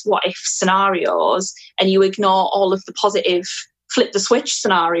 all of these what if scenarios, and you ignore all of the positive flip the switch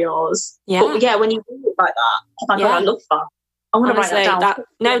scenarios. Yeah. But yeah, when you do it like that, oh my God, I love that. I want to write that down.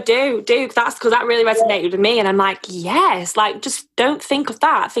 No, do. That's because that really resonated with me. And I'm like, yes, like just don't think of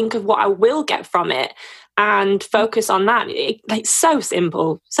that. Think of what I will get from it and focus on that. It's so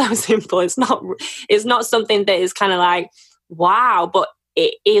simple. It's not something that is kind of like, wow, but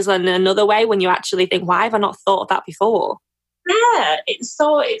it is in another way when you actually think, why have I not thought of that before? Yeah, it's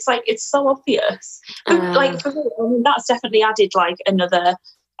so obvious. Like for me, I mean, that's definitely added like another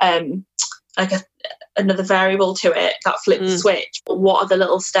another variable to it, that flip the switch. But what are the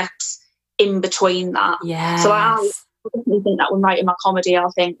little steps in between that? Yeah. So I definitely think that when writing my comedy,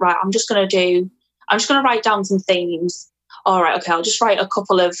 I'll think, right, I'm just going to write down some themes. All right, okay, I'll just write a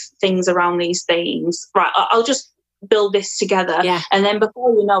couple of things around these themes. Right, I'll just build this together. Yeah. And then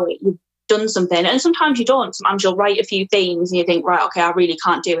before you know it, you've done something. And sometimes you don't. Sometimes you'll write a few themes and you think, right, okay, I really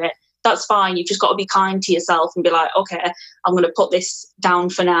can't do it. That's fine. You've just got to be kind to yourself and be like, okay, I'm going to put this down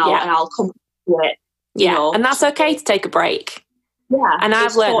for now and I'll come to it. Yeah, and that's okay to take a break. Yeah, and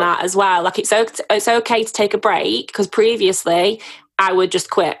I've learned that as well. Like it's okay to take a break, because previously I would just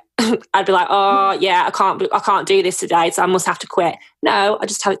quit. I'd be like, oh yeah, I can't do this today, so I must have to quit. No, I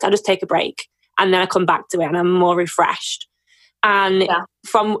just take a break, and then I come back to it, and I'm more refreshed. And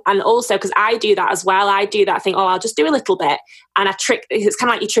and also because I do that as well. I do that. I think, oh, I'll just do a little bit, and it's kind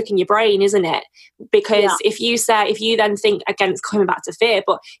of like you're tricking your brain, isn't it? Because if you then think, again, it's coming back to fear,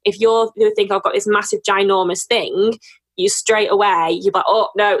 but if you think I've got this massive ginormous thing, you straight away you're like, oh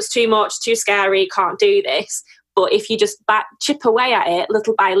no, it's too much, too scary, can't do this. But if you just chip away at it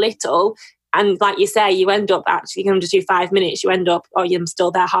little by little, and like you say, you end up actually going to do 5 minutes, you end up, oh, you're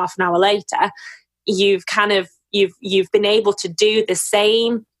still there half an hour later. You've been able to do the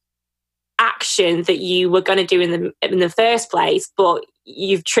same action that you were going to do in the first place, but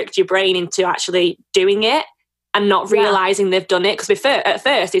you've tricked your brain into actually doing it and not realizing they've done it. Because at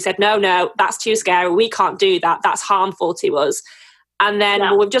first they said, no, that's too scary, we can't do that, that's harmful to us. And then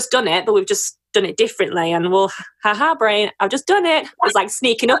well, we've just done it, but we've just done it differently, and we'll, haha, brain, I've just done it. It's like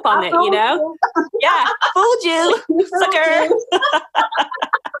sneaking up on it, you know? Yeah, fooled you, sucker.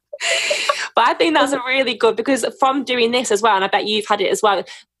 But I think that's a really good, because from doing this as well, and I bet you've had it as well,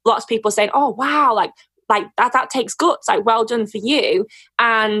 lots of people saying, oh wow, like that takes guts, like well done for you.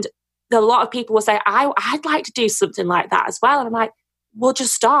 And a lot of people will say, I'd like to do something like that as well. And I'm like, well,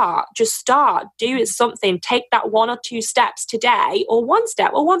 just start, do something, take that 1 or 2 steps today, or 1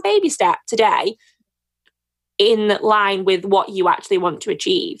 step or 1 baby step today in line with what you actually want to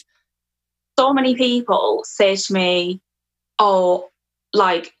achieve. So many people say to me, oh,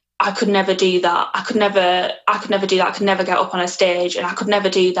 like, I could never do that. I could never do that. I could never get up on a stage, and I could never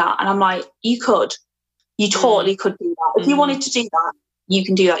do that. And I'm like, you could. You totally could do that. If you wanted to do that, you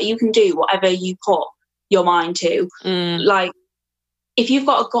can do that. You can do whatever you put your mind to. Like, if you've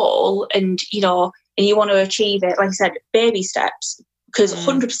got a goal and you want to achieve it, like I said, baby steps, because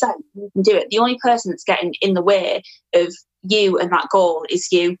 100% you can do it. The only person that's getting in the way of you and that goal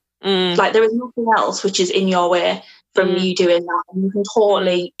is you. Like, there is nothing else which is in your way from you doing that, and you can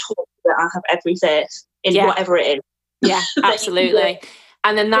totally do it and have every faith in whatever it is. Yeah, absolutely.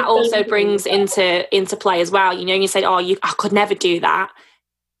 And then that also brings into play as well. You say, oh, I could never do that,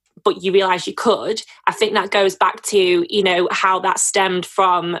 but you realise you could. I think that goes back to, how that stemmed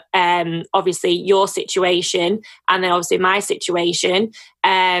from obviously your situation, and then obviously my situation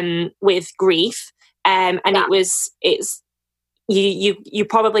with grief. You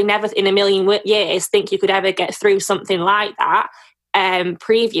probably never in a million years think you could ever get through something like that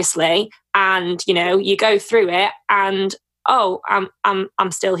previously, and you go through it, and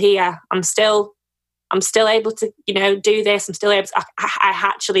I'm still here. I'm still able to do this. I'm still able to, I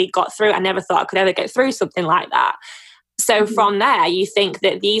actually got through. I never thought I could ever get through something like that. So from there, you think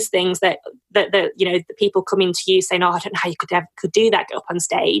that these things that the people coming to you saying, oh, I don't know how you could do that, get up on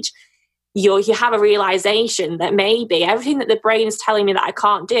stage. You have a realization that maybe everything that the brain is telling me that I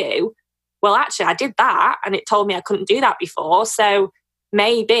can't do, well, actually, I did that, and it told me I couldn't do that before. So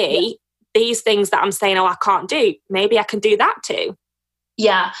maybe these things that I'm saying, oh, I can't do, maybe I can do that too.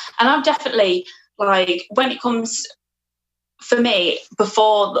 Yeah, and I'm definitely, like, when it comes, for me,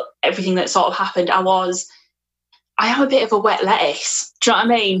 before everything that sort of happened, I am a bit of a wet lettuce. Do you know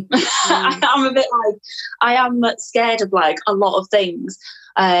what I mean? I'm a bit like, I am scared of like a lot of things.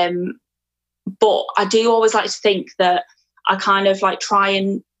 But I do always like to think that I kind of like try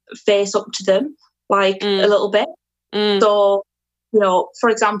and face up to them like a little bit. So, for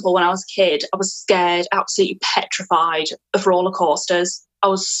example, when I was a kid, I was scared, absolutely petrified of roller coasters. I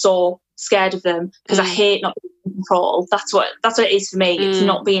was so scared of them because I hate not being in control. That's what it is for me. It's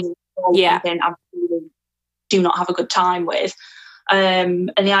not being in control. Something I really do not have a good time with.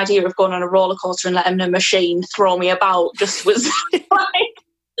 And the idea of going on a roller coaster and letting a machine throw me about just was like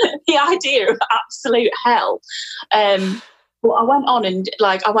the idea of absolute hell. But I went on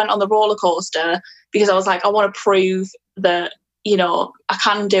the roller coaster because I was like, I want to prove that, I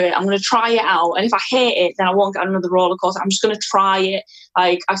can do it. I'm going to try it out. And if I hate it, then I won't get another roller coaster. I'm just going to try it.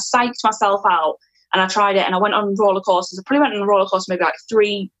 Like, I psyched myself out and I tried it, and I went on roller coasters. I probably went on a roller coaster maybe like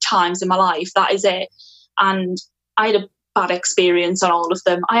 3 times in my life. That is it. And I had a bad experience on all of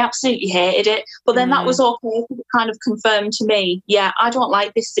them. I absolutely hated it. But then that was okay because it kind of confirmed to me, I don't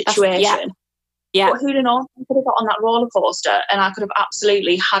like this situation. Yeah. But who'd know? I could have got on that roller coaster and I could have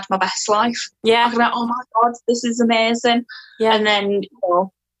absolutely had my best life. Yeah. I could have been, oh my God, this is amazing. Yeah. And then,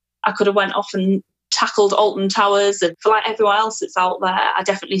 I could have went off and tackled Alton Towers. And for like everyone else that's out there, I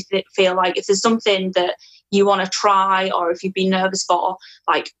definitely feel like if there's something that you want to try, or if you've been nervous for,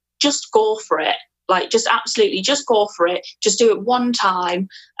 like, just go for it. Like, just absolutely, just go for it. Just do it one time.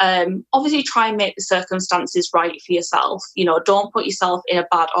 Obviously, try and make the circumstances right for yourself. You know, don't put yourself in a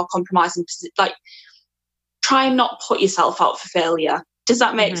bad or compromising position. Like, try and not put yourself out for failure. Does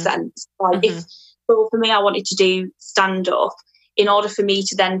that make sense? Like, so for me, I wanted to do stand-up. In order for me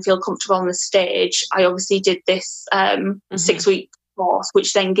to then feel comfortable on the stage, I obviously did this 6-week course,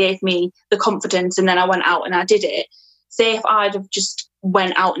 which then gave me the confidence, and then I went out and I did it. Say if I'd have just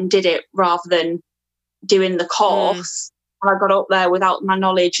went out and did it rather than doing the course, and I got up there without my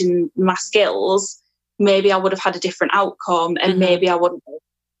knowledge and my skills, maybe I would have had a different outcome, and maybe I wouldn't have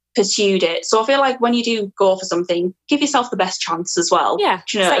pursued it. So I feel like when you do go for something, give yourself the best chance as well. Yeah,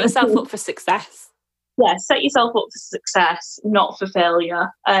 you know? Set yourself up for success. Yeah, set yourself up for success, not for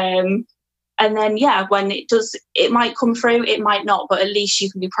failure. And then, yeah, when it does, it might come through, it might not, but at least you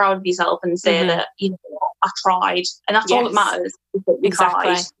can be proud of yourself and say that, you know, I tried. And that's all that matters. Is that you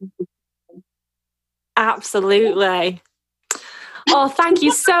tried. Absolutely. Oh, thank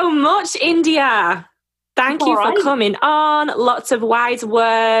you so much, India. Thank you for coming on. Lots of wise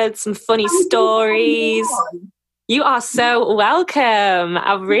words, some funny stories. You are so welcome.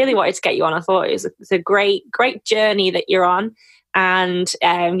 I really wanted to get you on. I thought it's a great journey that you're on. And,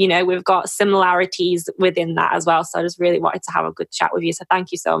 you know, we've got similarities within that as well. So I just really wanted to have a good chat with you. So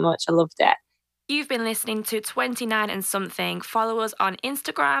thank you so much. I loved it. You've been listening to 29 and Something. Follow us on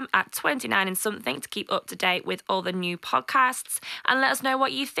Instagram at 29 and Something to keep up to date with all the new podcasts. And let us know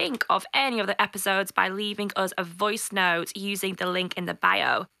what you think of any of the episodes by leaving us a voice note using the link in the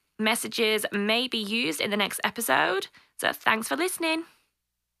bio. Messages may be used in the next episode. So thanks for listening.